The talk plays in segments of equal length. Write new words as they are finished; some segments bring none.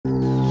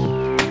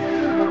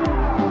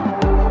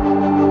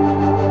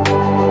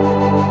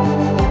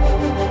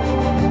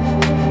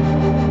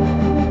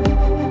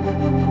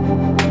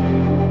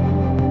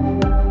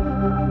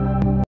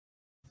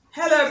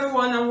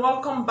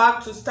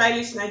back to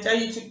Stylish Naija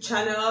YouTube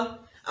channel.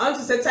 I want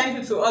to say thank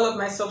you to all of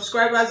my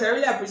subscribers. I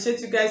really appreciate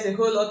you guys a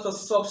whole lot for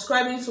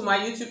subscribing to my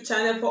YouTube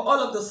channel, for all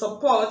of the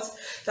support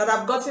that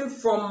I've gotten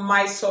from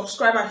my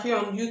subscriber here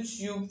on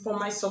YouTube, from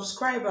my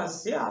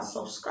subscribers here on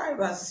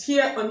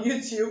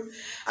YouTube.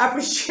 I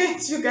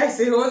appreciate you guys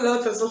a whole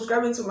lot for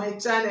subscribing to my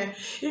channel.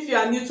 If you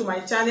are new to my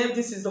channel,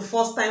 this is the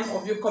first time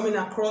of you coming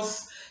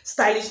across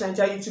Stylish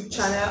Naija YouTube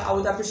channel, I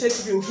would appreciate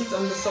if you hit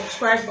on the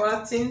subscribe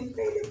button.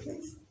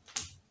 Please.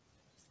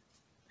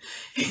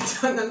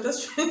 Hit on, I'm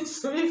just trying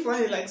to be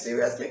funny, like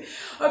seriously.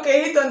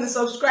 Okay, hit on the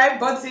subscribe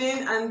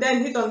button and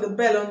then hit on the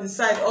bell on the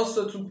side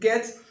also to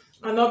get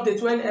an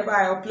update whenever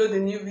I upload a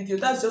new video.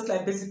 That's just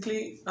like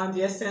basically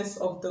the essence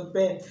of the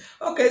bell.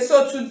 Okay,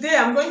 so today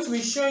I'm going to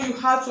be showing you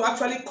how to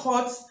actually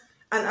cut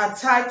and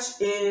attach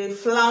a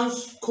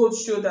flounce coat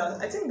shoulder.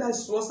 I think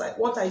that's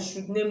what I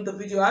should name the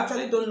video. I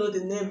actually don't know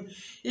the name.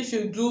 If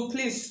you do,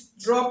 please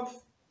drop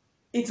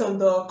it on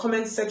the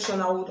comment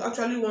section. I would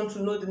actually want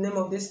to know the name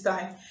of this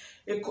style.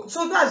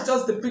 So that's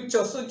just the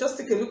picture. So just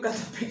take a look at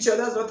the picture.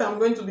 That's what I'm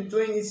going to be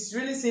doing. It's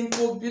really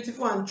simple,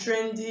 beautiful and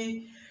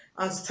trendy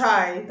and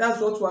style.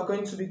 That's what we're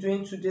going to be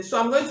doing today. So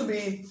I'm going to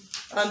be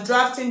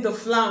drafting the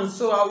flounce.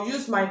 So I'll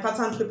use my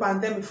pattern paper,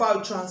 and then before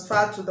I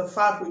transfer to the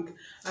fabric,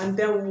 and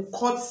then we'll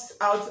cut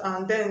out,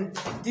 and then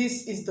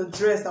this is the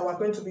dress that we're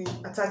going to be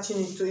attaching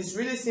it to. It's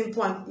really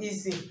simple and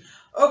easy.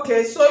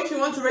 Okay, so if you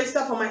want to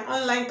register for my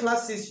online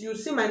classes, you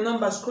see my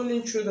number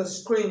scrolling through the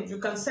screen. You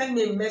can send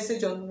me a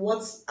message on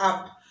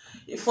WhatsApp.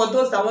 For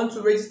those that want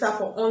to register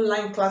for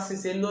online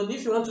classes alone,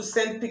 if you want to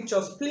send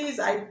pictures, please,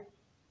 I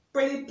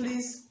pray,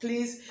 please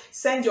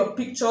send your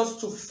pictures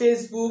to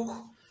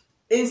Facebook,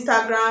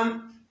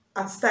 Instagram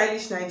at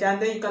Stylish Naija,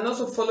 and then you can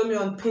also follow me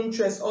on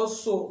Pinterest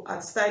also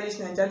at Stylish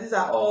Naija. These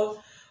are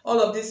all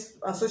of these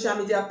social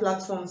media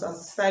platforms at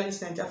Stylish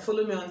Naija.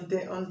 Follow me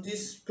on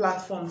these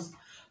platforms,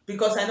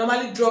 because I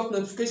normally drop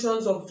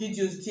notifications of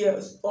videos there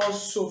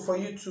also for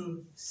you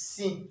to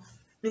see,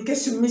 in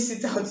case you miss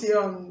it out here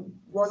on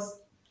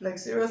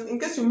in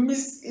case you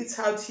miss it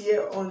out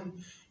here on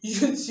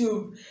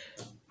YouTube,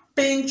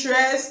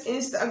 Pinterest,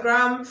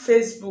 Instagram,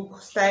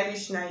 Facebook,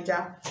 Stylish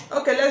Naija.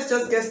 Okay, let's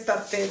just get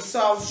started. So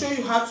I'll show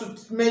you how to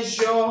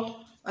measure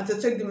and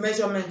to take the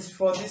measurements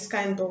for this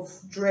kind of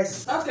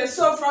dress. Okay,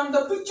 so from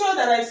the picture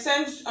that I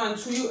sent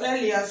to you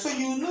earlier, so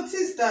you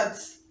notice that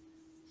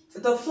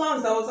the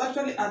flounce that was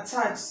actually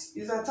attached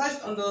is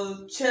attached on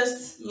the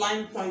chest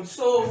line point.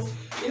 So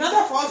in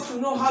order for us to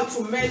know how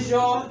to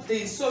measure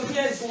this, so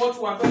here is what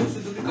we are going to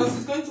do, because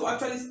it's going to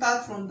actually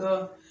start from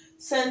the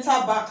center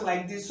back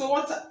like this. So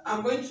what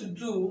I'm going to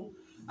do,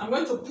 I'm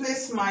going to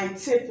place my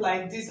tape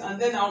like this, and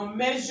then I'll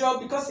measure,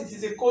 because it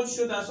is a cold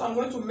shoulder, so I'm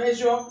going to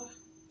measure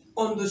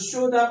on the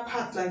shoulder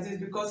part like this,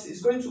 because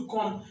it's going to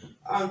come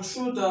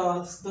through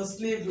the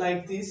sleeve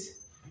like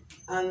this,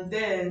 and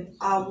then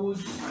I would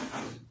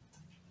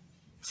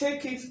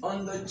take it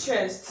on the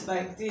chest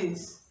like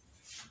this,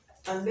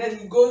 and then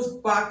it goes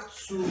back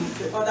to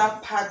the other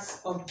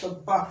parts of the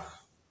back.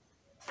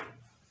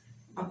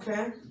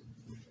 Okay,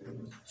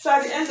 so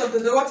at the end of the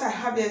day, what I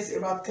have here is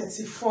about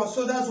 34.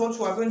 So that's what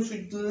we're going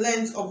to, the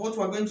length of what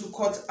we're going to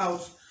cut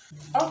out.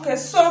 Okay,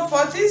 so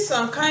for this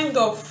kind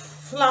of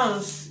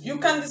flounce, you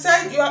can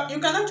decide, you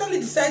can actually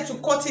decide to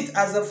cut it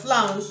as a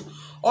flounce,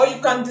 or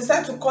you can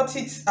decide to cut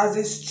it as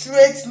a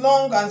straight,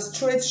 long and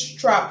straight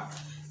strap.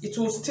 It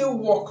will still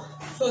work.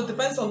 So it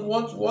depends on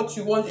what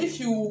you want. If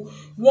you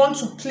want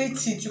to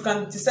pleat it, you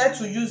can decide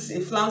to use a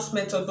flounce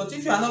method. But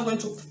if you are not going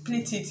to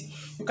pleat it,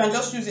 you can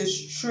just use a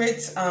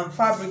straight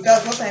fabric.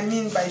 That's what I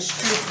mean by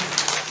straight.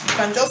 You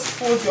can just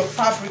fold your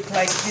fabric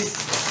like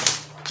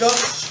this,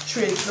 just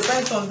straight.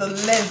 Depends on the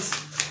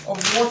length of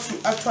what you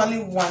actually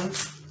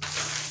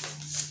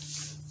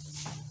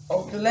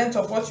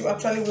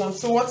want.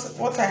 So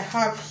what I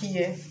have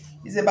here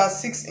is about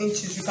 6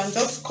 inches. You can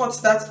just cut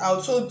that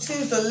out. So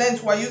since the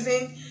length we're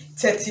using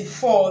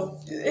 34,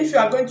 if you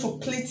are going to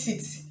pleat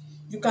it,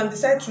 you can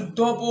decide to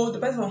double,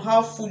 depends on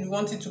how full you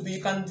want it to be.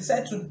 You can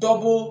decide to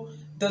double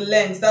the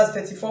length. That's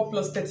 34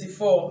 plus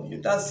 34,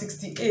 that's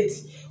 68,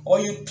 or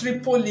you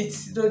triple it.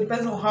 So it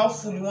depends on how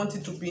full you want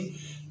it to be.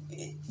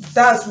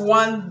 That's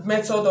one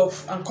method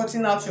of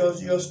cutting out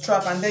your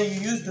strap, and then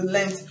you use the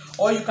length.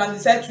 Or you can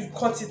decide to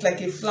cut it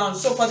like a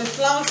flounce. So for the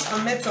flounce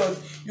method,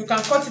 you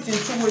can cut it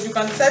in 2 ways. You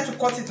can decide to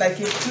cut it like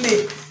a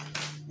plait.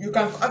 You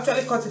can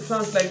actually cut a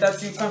flounce like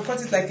that. You can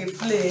cut it like a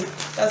plait.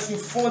 That's, you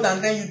fold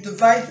and then you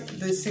divide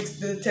the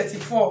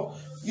 34.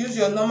 Use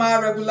your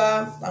normal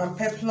regular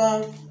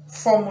peplum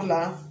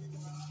formula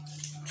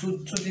to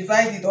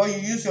divide it, or you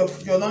use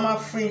your normal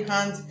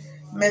freehand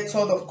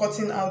method of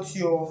cutting out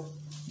your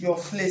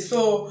flace.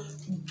 So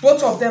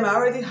both of them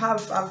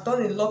I've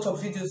done a lot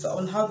of videos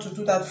on how to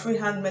do that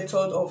freehand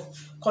method of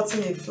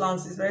cutting a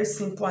flounce. It's very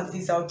simple and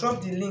easy. I'll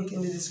drop the link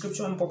in the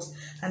description box.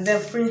 And then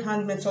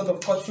freehand method of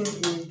cutting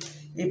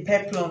a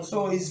peplum.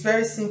 So it's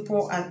very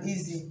simple and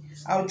easy.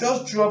 I'll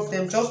just drop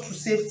them just to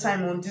save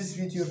time on this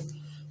video.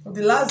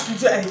 The last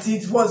video I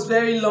did was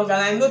very long, and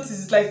I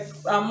noticed like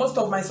most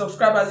of my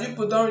subscribers,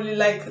 people don't really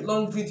like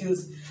long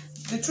videos.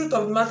 the truth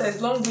of the matter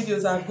is long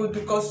videos are good,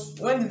 because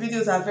when the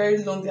videos are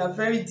very long, they are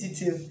very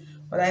detailed.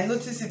 But I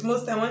notice it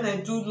most time when I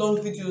do long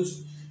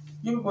videos,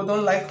 you people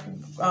don't like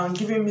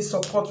giving me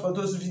support for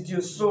those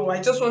videos. So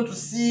I just want to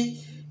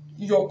see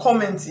your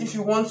comments if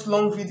you want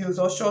long videos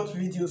or short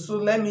videos. So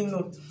let me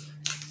know.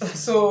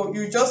 So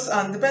you just,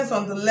 and depends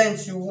on the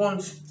length you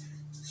want.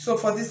 So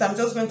for this, I'm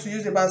just going to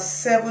use about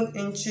 7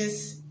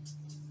 inches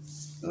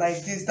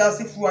like this. That's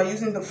if we are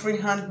using the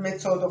freehand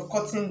method of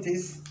cutting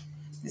this.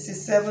 This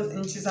is 7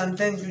 inches, and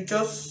then you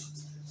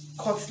just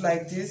cut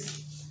like this.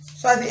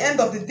 So at the end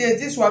of the day,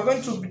 this we are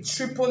going to be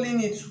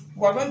tripling it.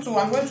 I'm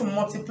going to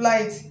multiply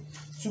it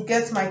to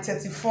get my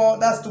 34.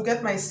 That's to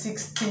get my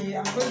 60.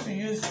 I'm going to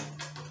use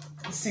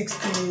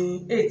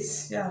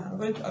 68. Yeah, I'm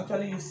going to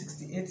actually use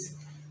 68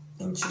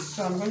 inches.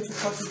 So I'm going to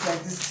cut it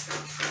like this.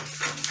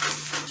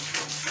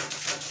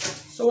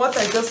 So what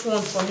I just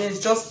want from here is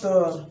just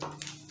to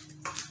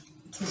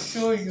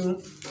show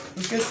you,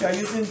 in case you are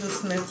using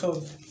this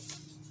method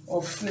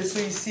of place, so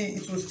you see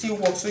it will still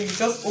work. So you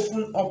just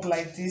open up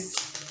like this,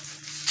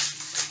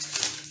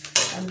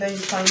 and then you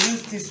can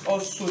use this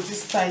also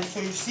this time. So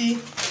you see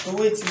the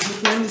way it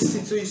is. Let me see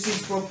so you see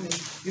it properly.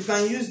 You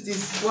can use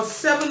this, but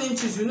 7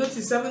 inches, you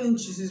notice 7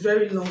 inches is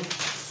very long,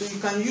 so you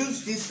can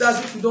use this. That's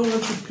if you don't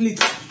want to pleat,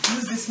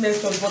 use this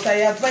method. But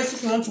I advise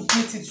if you want to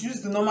pleat it,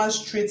 use the normal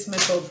straight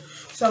method.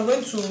 So I'm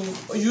going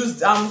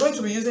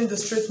to be using the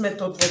straight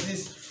method for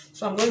this.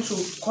 So I'm going to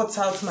cut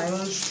out my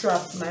own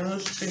strap, my own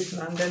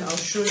straightener, and then I'll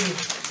show you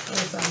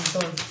once I'm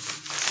done.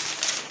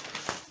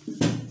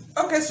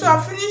 Okay, so I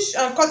finished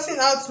cutting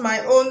out my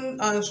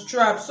own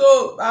strap.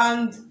 So,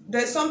 and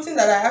there's something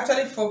that I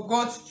actually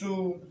forgot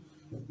to,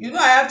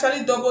 I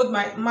actually doubled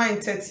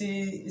mine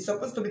 30. It's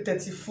supposed to be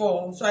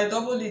 34, so I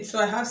doubled it, so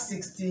I have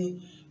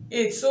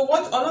 68. So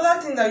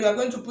another thing that you are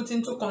going to put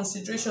into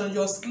consideration,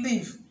 your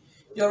sleeve,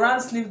 your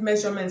round sleeve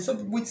measurement. So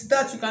with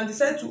that, you can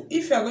decide to,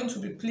 if you are going to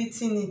be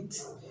pleating it,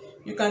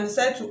 you can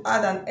decide to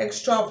add an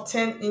extra of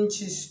 10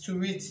 inches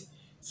to it,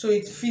 so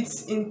it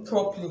fits in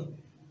properly.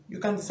 You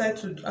can decide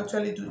to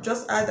actually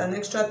just add an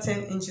extra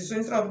 10 inches. So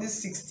instead of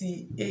this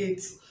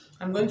 68,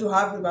 I'm going to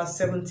have about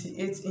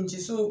 78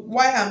 inches. So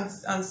why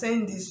I'm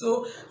saying this,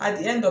 so at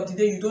the end of the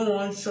day, you don't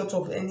want short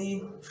of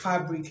any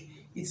fabric.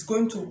 It's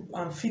going to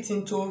fit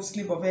into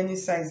sleeve of any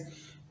size.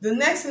 The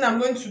next thing I'm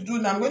going to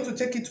do, I'm going to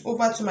take it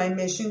over to my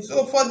machine.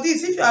 So for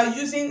this, if you are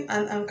using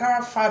an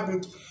Ankara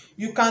fabric,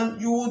 you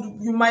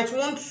might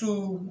want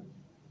to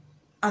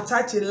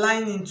attach a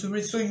lining to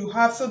it, so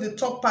the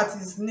top part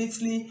is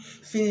neatly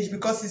finished,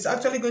 because it's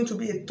actually going to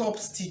be a top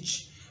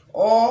stitch.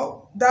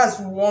 Or that's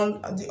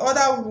one. The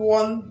other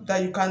one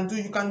that you can do,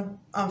 you can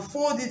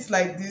unfold it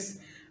like this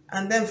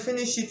and then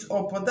finish it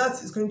up, but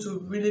that is going to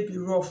really be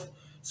rough.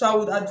 So I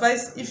would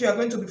advise, if you are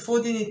going to be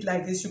folding it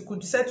like this, you could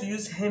decide to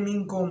use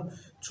hemming gum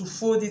to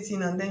fold it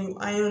in, and then you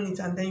iron it,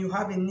 and then you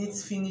have a neat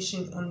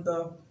finishing on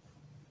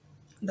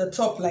the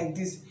top like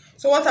this.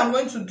 So what I'm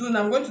going to do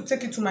now, I'm going to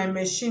take it to my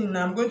machine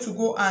now. I'm going to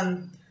go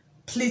and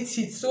pleat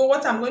it. So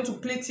what I'm going to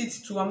pleat it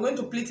to, I'm going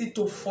to pleat it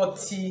to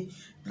 40.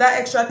 That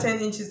extra 10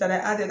 inches that I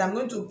added, I'm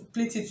going to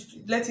pleat it,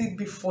 let it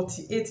be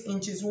 48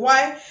 inches.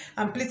 Why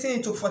I'm pleating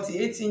it to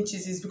 48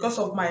 inches is because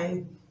of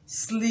my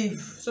sleeve.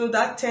 So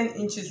that 10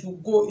 inches will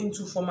go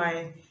into for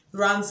my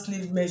round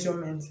sleeve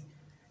measurement.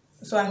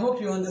 So I hope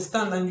you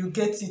understand and you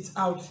get it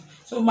out.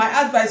 So my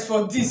advice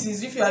for this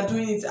is, if you are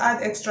doing it,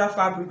 add extra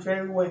fabric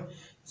very well,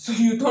 so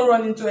you don't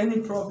run into any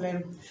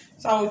problem.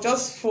 So I will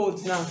just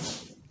fold now.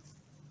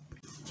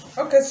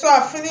 Okay, so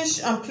I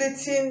finished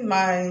pleating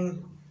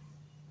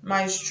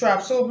my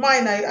strap. So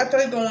mine, I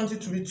actually don't want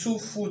it to be too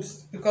full,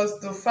 because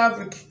the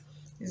fabric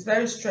is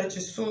very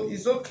stretchy, so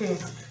it's okay.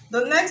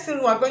 The next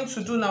thing we're going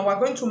to do now, we're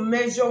going to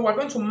measure, we're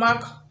going to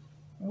mark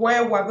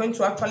where we're going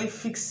to actually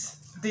fix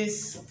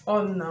this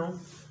on now.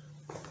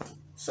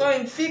 So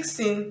in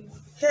fixing,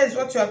 here's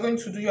what you are going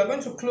to do. You are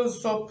going to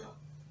close up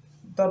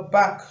the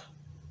back.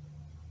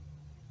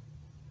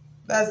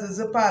 That's the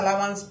zipper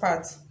allowance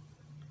part.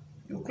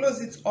 You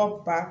close it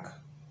up back.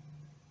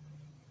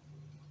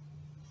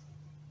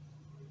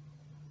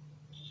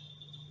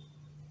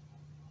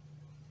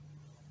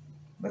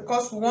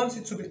 Because we want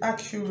it to be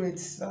accurate.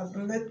 So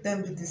let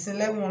them be the same.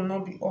 Let one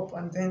not be up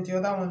and then the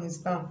other one is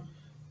down.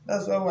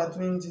 That's why we're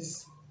doing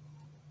this.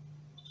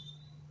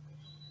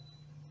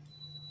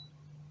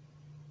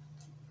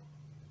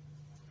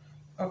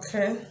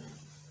 Okay.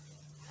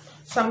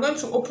 So I'm going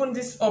to open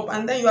this up,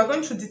 and then you are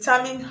going to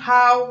determine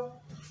how,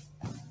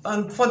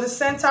 for the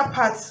center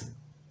part,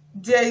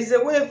 there is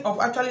a way of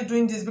actually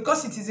doing this,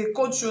 because it is a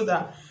cold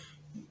shoulder.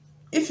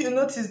 If you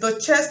notice, the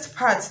chest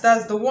part,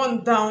 that's the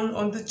one down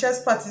on the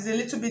chest part, is a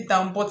little bit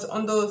down, but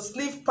on the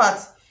sleeve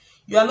part,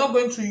 you are not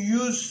going to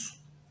use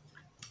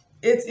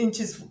 8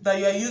 inches that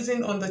you are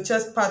using on the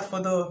chest part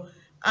for the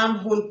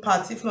armhole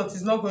part. If not,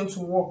 it's not going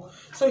to work.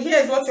 So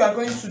here's what you are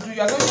going to do.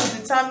 You are going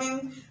to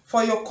determine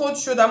for your cold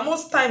shoulder.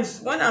 Most times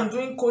when I'm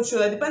doing cold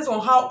shoulder, it depends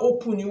on how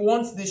open you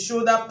want the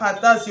shoulder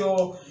part. That's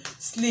your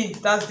sleeve,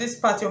 that's this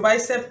part, your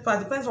bicep part.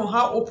 Depends on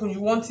how open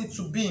you want it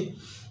to be.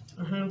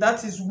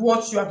 That is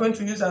what you are going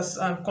to use as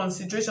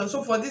consideration.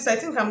 So for this, I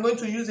think I'm going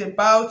to use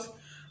about,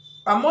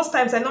 most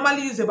times I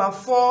normally use about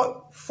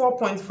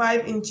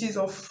 4.5 inches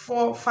or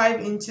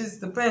 5 inches,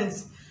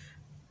 depends.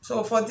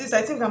 So for this,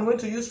 I think I'm going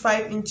to use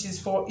 5 inches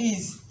for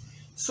ease.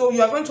 So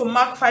you are going to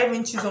mark 5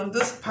 inches on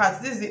this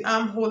part. This is the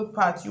armhole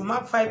part. You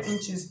mark 5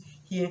 inches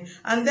here,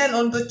 and then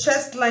on the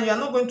chest line, you are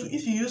not going to,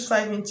 if you use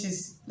 5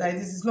 inches like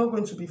this, it's not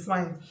going to be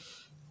fine.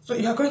 So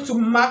you are going to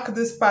mark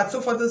this part. So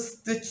for the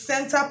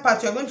center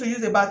part, you are going to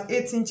use about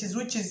 8 inches,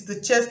 which is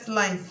the chest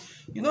line.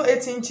 You know,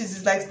 8 inches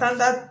is like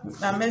standard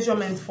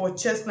measurement for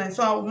chest line.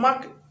 So I'll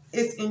mark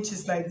 8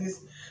 inches like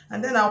this,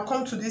 and then I'll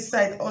come to this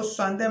side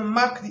also, and then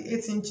mark the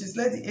 8 inches.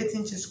 Let the 8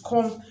 inches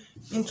come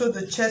into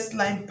the chest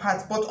line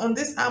part. But on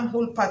this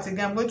armhole part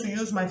again, I'm going to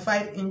use my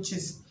 5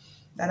 inches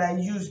that I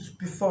used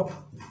before.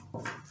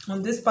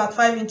 On this part,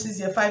 5 inches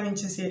here, 5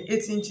 inches here,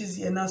 8 inches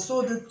here. Now,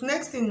 so the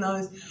next thing now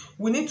is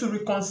we need to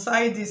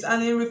reconcile this,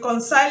 and in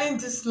reconciling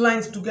these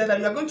lines together,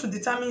 you are going to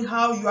determine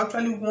how you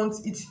actually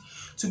want it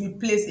to be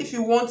placed. If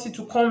you want it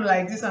to come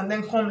like this and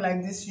then come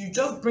like this, you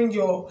just bring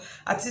your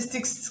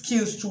artistic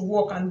skills to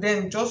work and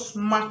then just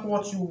mark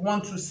what you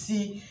want to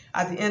see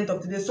at the end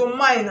of the day. So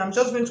mine, I'm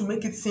just going to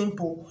make it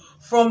simple.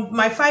 From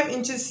my 5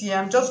 inches here,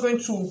 I'm just going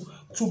to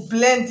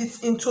blend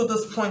it into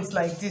those points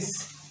like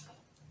this.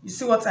 You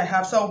see what I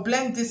have? So I'll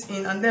blend this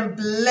in and then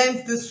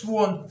blend this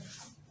one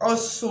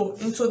also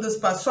into this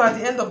part. So at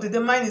the end of the day,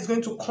 mine is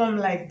going to come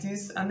like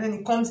this, and then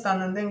it comes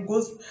down and then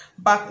goes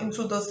back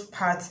into this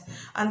part.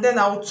 And then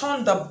I'll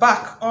turn the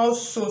back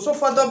also. So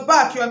for the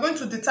back, you are going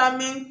to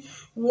determine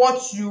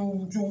what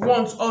you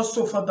want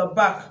also for the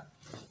back.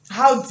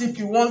 How deep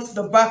you want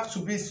the back to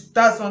be.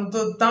 That's on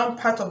the down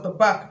part of the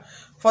back.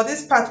 For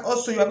this part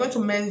also, you are going to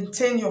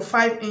maintain your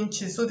 5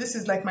 inches. So this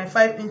is like my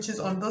 5 inches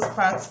on this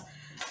part,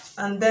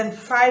 and then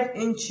 5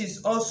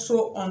 inches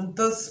also on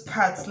this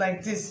part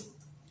like this.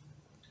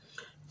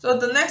 So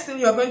the next thing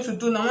you are going to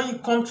do now, when you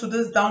come to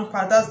this down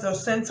part, that's the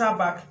center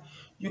back,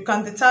 you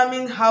can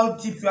determine how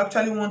deep you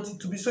actually want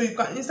it to be. So you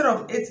can, instead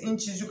of 8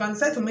 inches, you can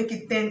decide to make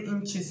it 10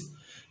 inches.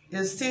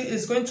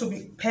 It's going to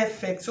be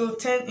perfect. So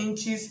 10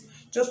 inches,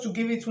 just to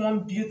give it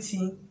one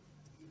beauty.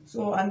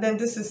 So, and then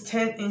this is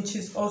 10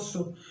 inches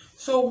also.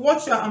 So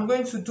what I'm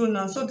going to do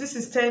now, so this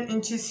is 10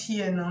 inches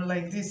here now,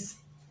 like this,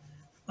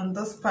 on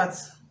this part.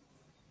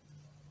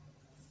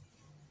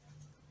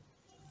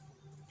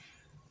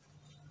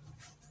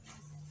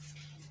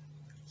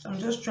 So I'm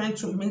just trying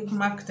to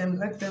mark them,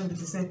 let them be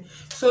the same.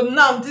 So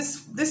now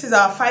this is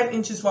our 5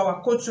 inches for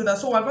our cold shoulder.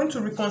 So we're going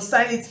to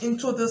reconcile it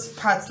into this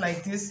part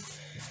like this.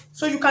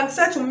 So you can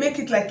decide to make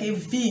it like a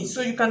V.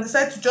 So you can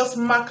decide to just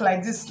mark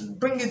like this,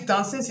 bring it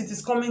down since it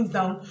is coming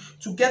down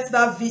to get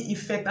that V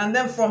effect. And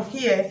then from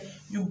here,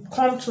 you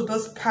come to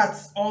this part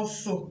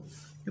also.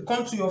 You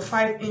come to your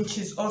 5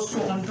 inches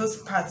also on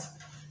this part.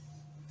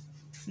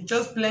 You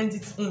just blend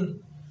it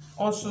in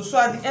also. So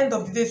at the end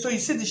of the day, so you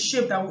see the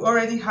shape that we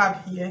already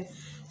have here.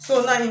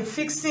 So now in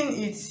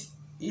fixing it,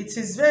 it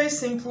is very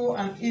simple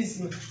and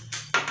easy.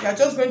 You are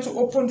just going to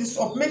open this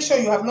up. Make sure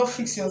you have not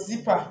fixed your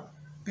zipper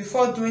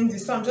before doing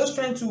this. So I'm just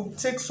trying to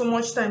take so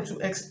much time to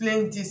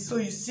explain this, so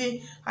you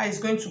see how it's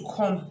going to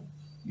come.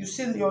 You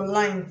see your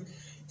line.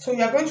 So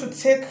you are going to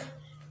take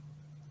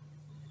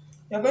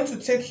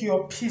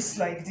your piece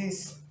like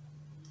this.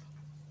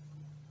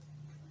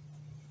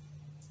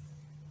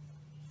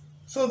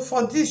 So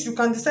for this, you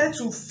can decide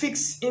to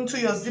fix into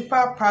your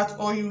zipper part,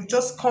 or you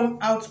just come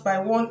out by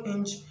 1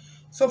 inch.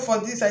 So for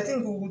this, I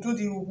think we will do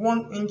the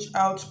 1 inch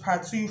out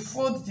part. So you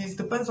fold this,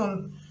 depends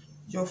on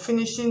your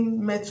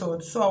finishing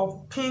method. So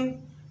I'll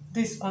pin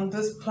this on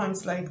this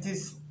point like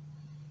this.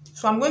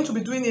 So I'm going to be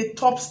doing a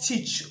top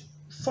stitch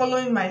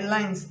following my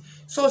lines.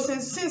 So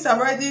since I've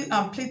already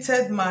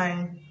pleated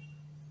my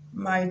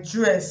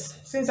dress,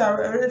 since I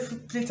already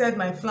pleated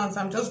my flounce,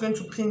 I'm just going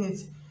to pin it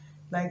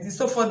like this.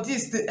 So for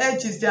this, the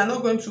edges, they are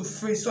not going to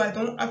freeze, so I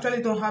don't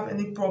have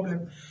any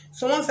problem.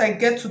 So once I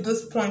get to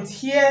this point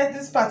here,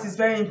 this part is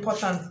very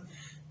important.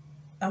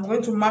 I'm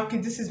going to mark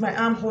it. This is my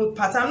armhole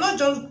part. I'm not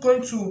just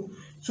going to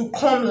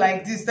come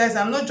like this, guys.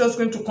 I'm not just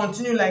going to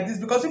continue like this,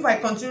 because if I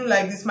continue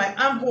like this, my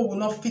armhole will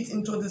not fit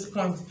into this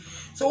point.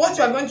 So what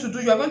you are going to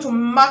do, you are going to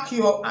mark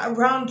your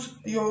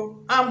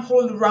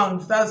armhole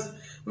round. That's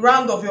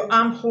round of your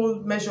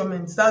armhole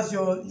measurements. That's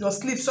your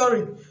sleeve,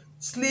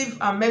 sleeve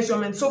and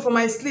measurement. So for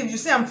my sleeve, you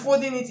see I'm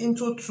folding it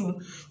into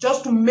 2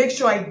 just to make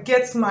sure I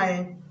get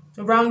my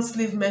round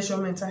sleeve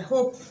measurement. I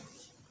hope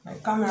my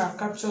camera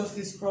captures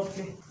this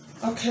properly.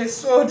 Okay,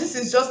 so this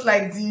is just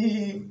like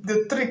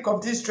the trick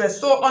of this dress.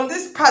 So on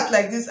this part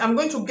like this, I'm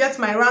going to get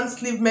my round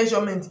sleeve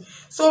measurement.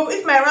 So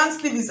if my round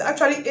sleeve is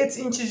actually 8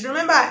 inches,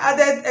 remember I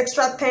added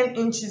extra 10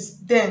 inches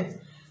then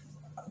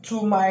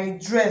to my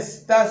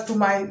dress. That's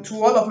to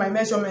all of my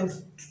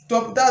measurements.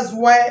 That's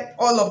why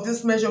all of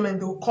this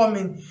measurement will come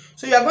in.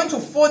 So you are going to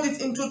fold it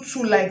into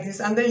 2 like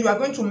this, and then you are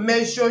going to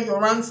measure your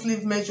round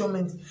sleeve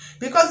measurement.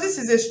 Because this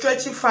is a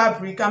stretchy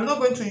fabric, I'm not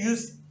going to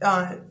use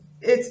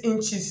 8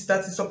 inches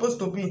that is supposed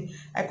to be.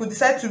 I could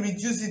decide to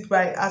reduce it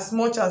by as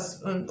much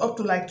as up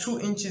to like 2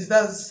 inches.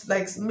 That's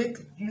like make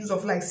use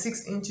of like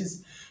 6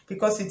 inches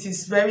because it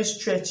is very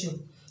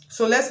stretchy.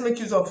 So let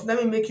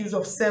me make use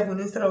of 7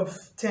 instead of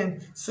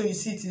 10. So you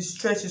see it is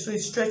stretchy, so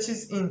it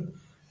stretches in.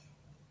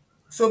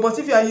 So but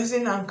if you are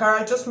using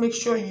Ankara, just make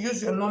sure you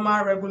use your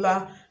normal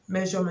regular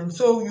measurement.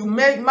 So you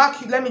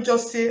mark, let me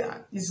just say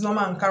it's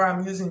normal Ankara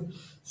I'm using.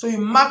 So you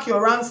mark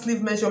your round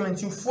sleeve measurement,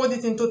 you fold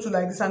it into 2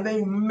 like this, and then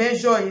you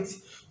measure it.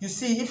 You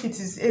see if it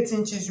is 8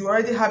 inches, you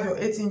already have your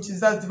 8 inches.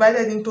 That's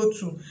divided into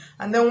 2.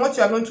 And then what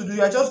you are going to do,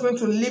 you are just going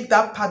to leave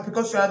that part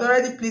because you had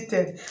already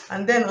pleated.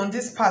 And then on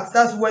this part,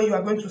 that's where you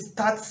are going to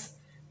start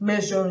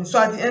measuring. So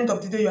at the end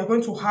of the day, you are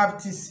going to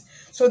have this.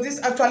 So this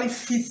actually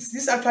fits,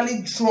 this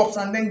actually drops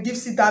and then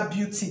gives it that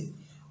beauty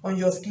on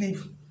your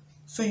sleeve.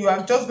 So you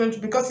are just going to,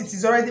 because it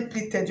is already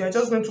pleated, you are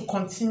just going to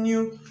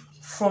continue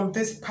from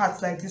this part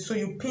like this. So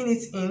you pin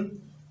it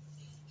in.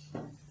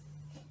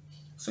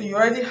 So you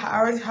already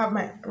have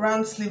my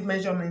round sleeve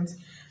measurement,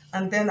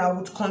 and then I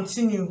would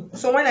continue.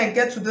 So when I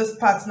get to this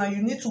part now,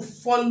 you need to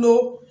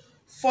follow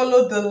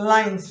the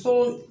line.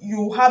 So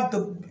you have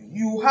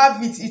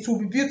it, it will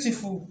be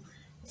beautiful.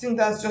 I think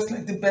that's just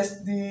like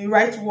the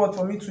right word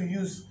for me to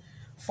use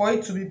for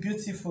it to be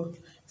beautiful.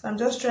 So I'm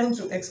just trying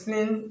to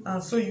explain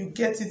so you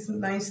get it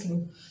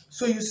nicely.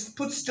 So you just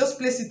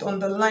place it on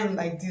the line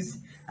like this,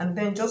 and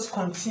then just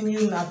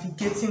continue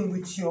navigating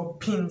with your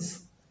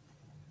pins.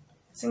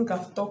 I think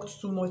I've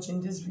talked too much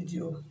in this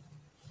video.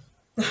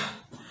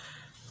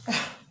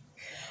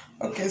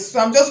 Okay, so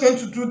I'm just going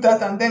to do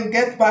that and then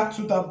get back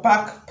to the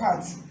back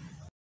part.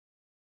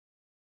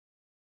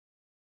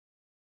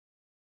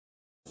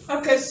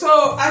 Okay,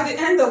 so at the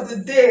end of the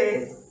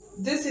day,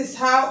 this is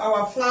how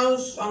our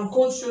flounce and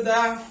cold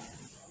shoulder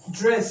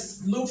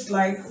dress looks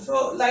like.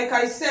 So like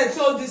I said,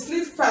 so the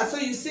sleeve part, so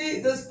you see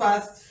this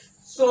part,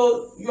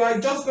 so you are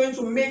just going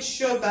to make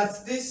sure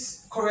that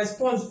this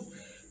corresponds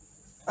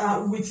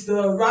with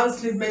the round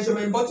sleeve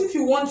measurement. But if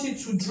you want it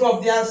to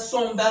drop, there are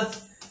some that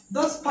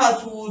this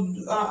part would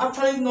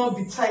actually not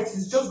be tight,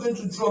 it's just going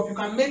to drop. You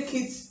can make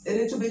it a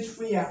little bit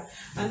freer.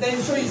 And then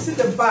so you see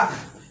the back,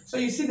 so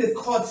you see the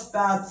cuts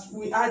that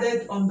we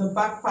added on the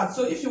back part.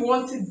 So if you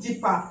want it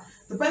deeper,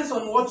 depends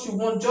on what you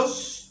want.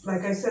 Just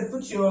like I said,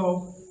 put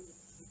your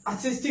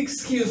artistic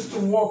skills to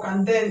work,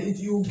 and then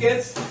you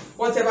get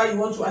whatever you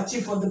want to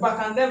achieve for the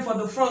back. And then for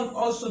the front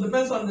also,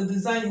 depends on the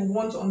design you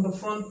want on the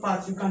front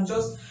part, you can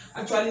just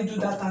actually do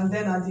that. And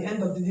then at the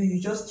end of the day,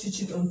 you just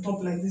stitch it on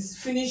top like this.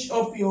 Finish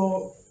up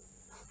your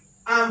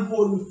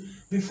armhole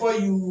before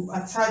you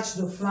attach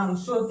the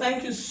flounce. So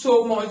thank you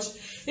so much.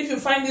 If you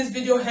find this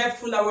video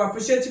helpful, I will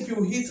appreciate if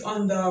you hit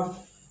on the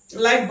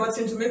like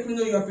button to make me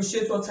know you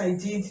appreciate what I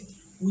did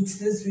with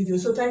this video.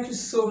 So thank you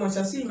so much.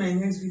 I'll see you in my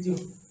next video.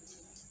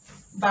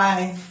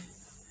 Bye.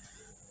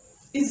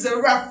 It's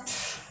a wrap.